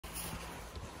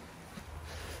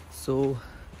So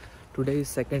today is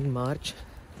 2 मार्च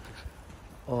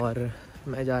और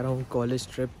मैं जा रहा हूँ कॉलेज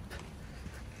ट्रिप।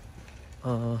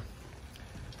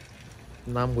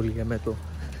 नाम भूल गया मैं तो।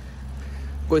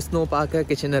 कोई स्नो पार्क है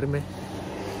किचनर में,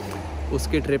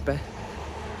 उसकी ट्रिप है।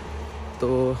 तो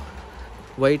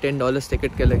वही $10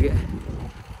 टिकट के लगे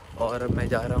और मैं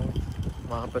जा रहा हूँ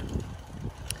वहाँ पर।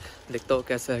 देखता हूँ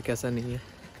कैसा है कैसा नहीं है।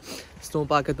 स्नो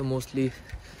पार्क है तो मोस्टली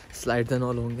स्लाइड्स एंड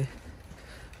ऑल होंगे।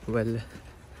 वेल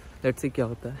लेट्स सी क्या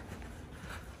होता है।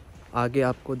 आगे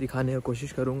आपको दिखाने की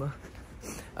कोशिश करूँगा।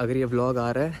 अगर ये व्लॉग आ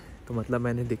रहा है तो मतलब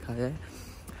मैंने दिखाया है,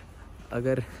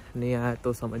 अगर नहीं आया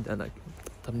तो समझ जाना कि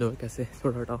समझो कैसे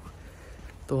थोड़ा हटाओ।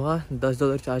 तो हाँ,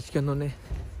 $10 चार्ज किया उन्होंने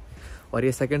और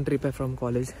ये सेकंड ट्रिप है from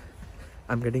college.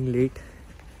 I am getting late,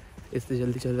 इसलिए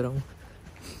जल्दी चल रहा हूँ।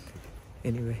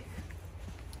 एनीवे,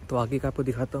 तो आगे का आपको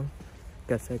दिखाता हूँ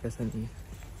कैसा है कैसा नहीं है।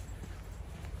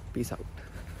 Peace out.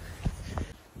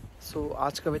 सो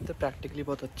आज का वेदर प्रैक्टिकली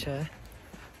बहुत अच्छा है।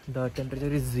 The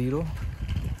temperature is 0।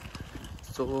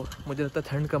 सो मुझे लगता है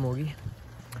ठंड कम होगी,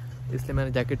 इसलिए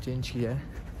मैंने जैकेट चेंज किया है।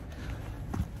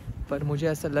 पर मुझे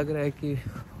ऐसा लग रहा है कि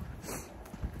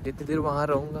जितनी देर वहाँ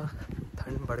रहूँगा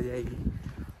ठंड बढ़ जाएगी।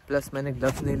 प्लस मैंने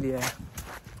ग्लव्स नहीं लिया है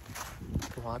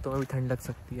तो वहाँ तो भी ठंड लग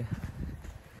सकती है।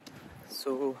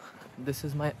 So this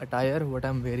is my attire what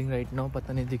I am wearing right now.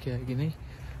 पता नहीं दिखे है कि नहीं,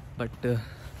 बट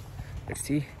लेट्स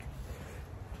सी।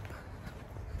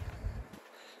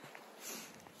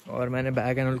 और मैंने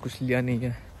बैग एंड ऑल कुछ लिया नहीं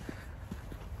है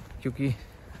क्योंकि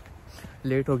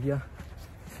लेट हो गया।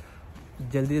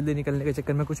 जल्दी जल्दी निकलने के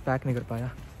चक्कर में कुछ पैक नहीं कर पाया।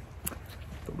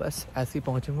 तो बस ऐसे ही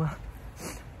पहुँचूँगा,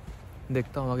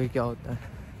 देखता हूँ आगे क्या होता है।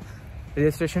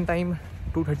 रजिस्ट्रेशन टाइम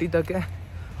 2:30 तक है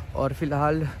और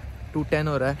फ़िलहाल 2:10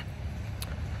 हो रहा है।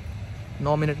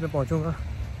 9 मिनट में पहुँचूँगा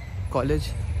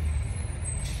कॉलेज,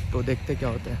 तो देखते क्या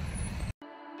होता है।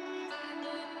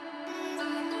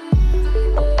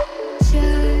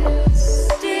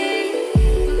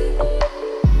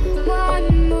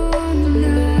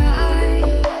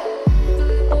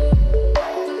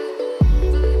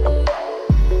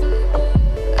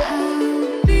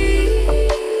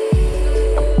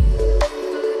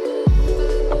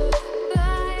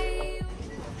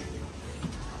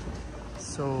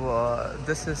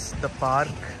 This is the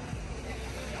park.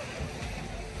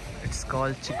 It's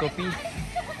called Chicopee.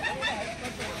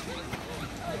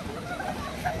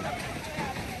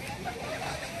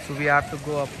 So we have to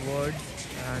go upwards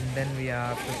and then we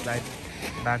have to slide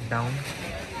back down.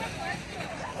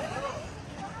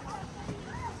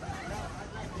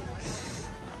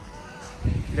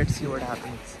 Let's see what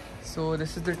happens. So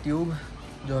this is the tube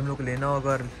जो हम लोग लेना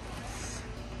होगा और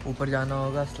ऊपर जाना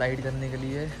होगा स्लाइड करने के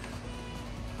लिए।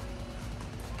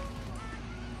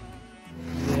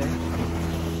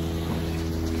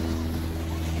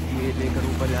 ये लेकर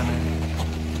ऊपर जाना है।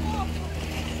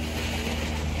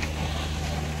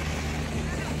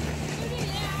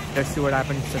 Let's see what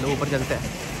happens. चलो ऊपर चलते हैं।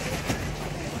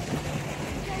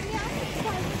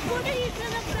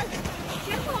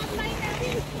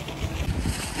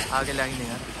 आगे लाइन है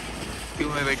यार, क्यों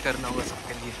में वेट करना होगा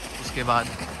सबके लिए। उसके बाद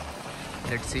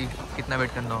लेट्स सी कितना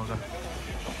वेट करना होगा।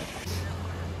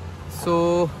 सो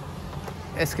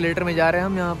एस्केलेटर में जा रहे हैं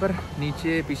हम। यहाँ पर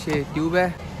नीचे पीछे ट्यूब है।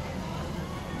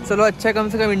 चलो अच्छा है, कम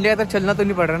से कम इंडिया तक चलना तो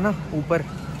नहीं पड़ रहा ना। ऊपर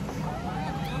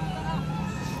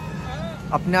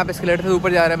अपने आप एस्केलेटर से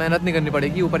ऊपर जा रहा है, मेहनत नहीं करनी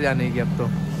पड़ेगी ऊपर जाने की। अब तो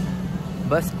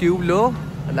बस ट्यूब लो,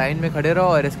 लाइन में खड़े रहो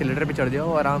और एस्केलेटर पे चढ़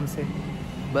जाओ आराम से।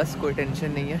 बस कोई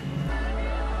टेंशन नहीं है।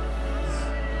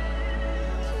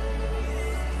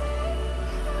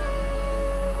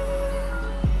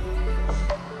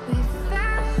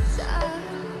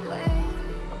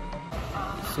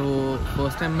 सो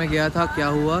फर्स्ट टाइम मैं गया था, क्या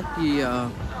हुआ कि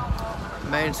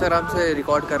मैं इंस्टाग्राम से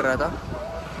रिकॉर्ड कर रहा था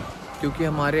क्योंकि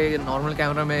हमारे नॉर्मल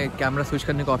कैमरा में कैमरा स्विच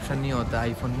करने का ऑप्शन नहीं होता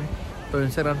आईफोन में। तो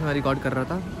इंस्टाग्राम से मैं रिकॉर्ड कर रहा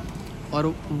था और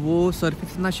वो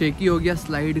सरफेस इतना शेकी हो गया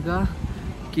स्लाइड का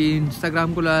कि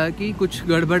इंस्टाग्राम को लगा कि कुछ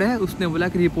गड़बड़ है। उसने बोला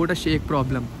कि रिपोर्ट अ शेक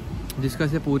प्रॉब्लम, जिसका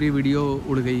से पूरी वीडियो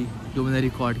उड़ गई जो मैंने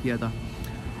रिकॉर्ड किया था।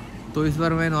 तो इस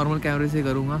बार मैं नॉर्मल कैमरे से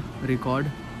करूँगा record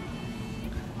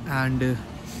and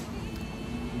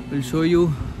will show you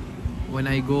when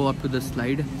I go up to the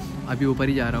slide. अभी ऊपर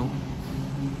ही जा रहा हूँ,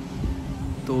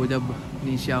 तो जब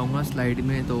नीचे आऊँगा स्लाइड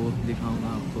में तो दिखाऊँगा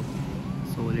आपको।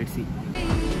 So let's see.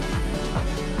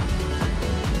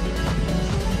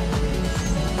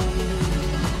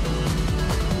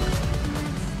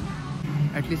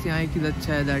 एटलीस्ट यहाँ एक चीज़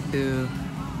अच्छा है दैट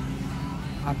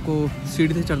आपको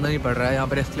सीढ़ी से चढ़ना नहीं पड़ रहा है। यहाँ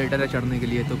पर एस्केलेटर है चढ़ने के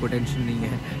लिए, तो कोई टेंशन नहीं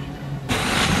है।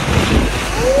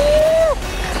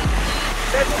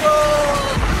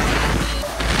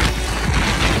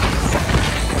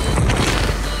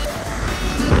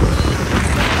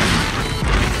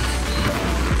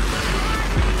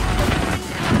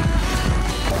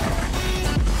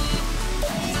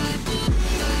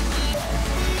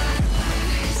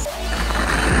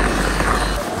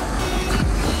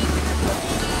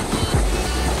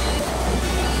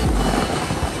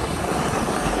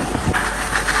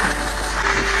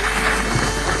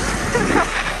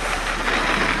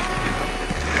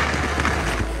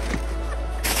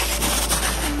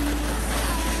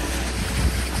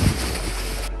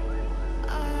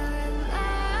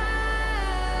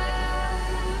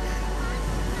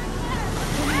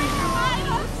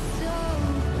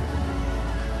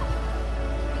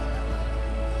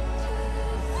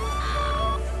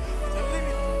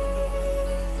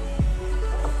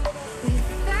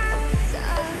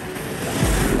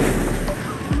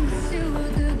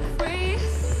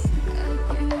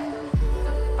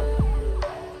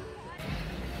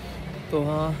 तो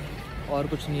हाँ, और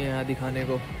कुछ नहीं है यहाँ दिखाने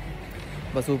को,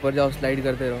 बस ऊपर जाओ स्लाइड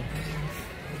करते रहो।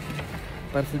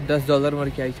 पर फिर $10 मर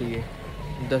क्या ही चाहिए,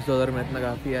 $10 में इतना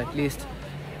काफ़ी है। एटलीस्ट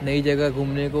नई जगह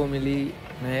घूमने को मिली,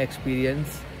 नया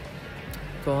एक्सपीरियंस।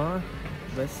 तो हाँ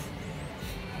बस,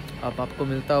 अब आपको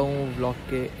मिलता हूँ व्लॉग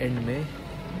के एंड में,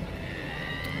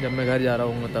 जब मैं घर जा रहा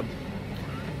हूँ तब।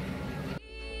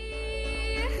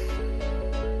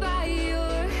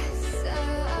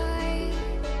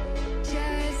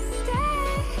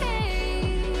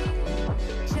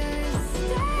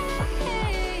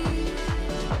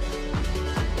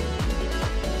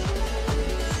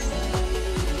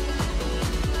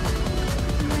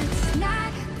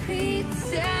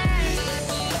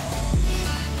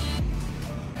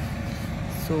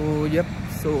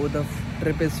 So the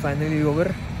trip is finally over।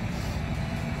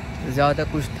 ज़्यादा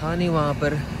कुछ था नहीं वहाँ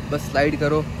पर, बस स्लाइड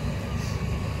करो।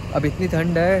 अब इतनी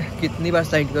ठंड है, कितनी बार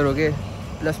स्लाइड करोगे।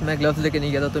 प्लस मैं ग्लव्स लेके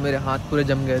नहीं गया था तो मेरे हाथ पूरे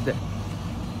जम गए थे।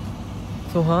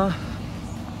 तो हाँ,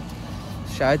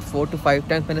 शायद 4 to 5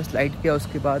 टाइम्स मैंने स्लाइड किया।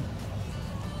 उसके बाद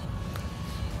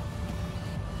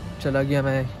चला गया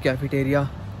मैं कैफेटेरिया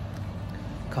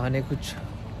खाने कुछ,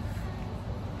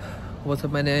 वो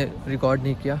सब मैंने रिकॉर्ड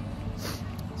नहीं किया,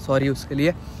 सॉरी उसके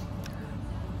लिए।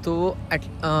 तो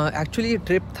एक्चुअली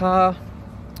ट्रिप था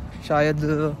शायद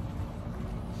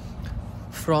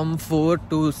फ्रॉम 4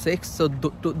 to 6,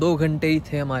 तो 2 घंटे ही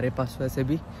थे हमारे पास। वैसे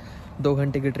भी 2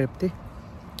 घंटे की ट्रिप थी।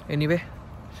 एनीवे,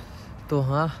 तो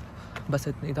हाँ बस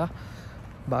इतना ही था।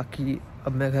 बाकी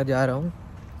अब मैं घर जा रहा हूँ,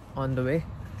 ऑन द वे,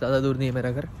 ज़्यादा दूर नहीं है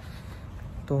मेरा घर।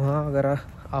 तो हाँ, अगर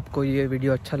आपको ये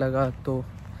वीडियो अच्छा लगा तो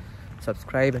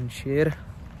subscribe and share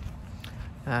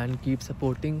and keep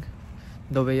supporting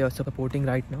the way you're supporting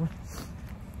right now।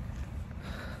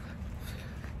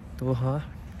 तो हाँ,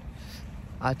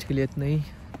 आज के लिए इतना ही।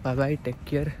 Bye bye, take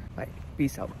care, bye,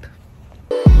 peace out.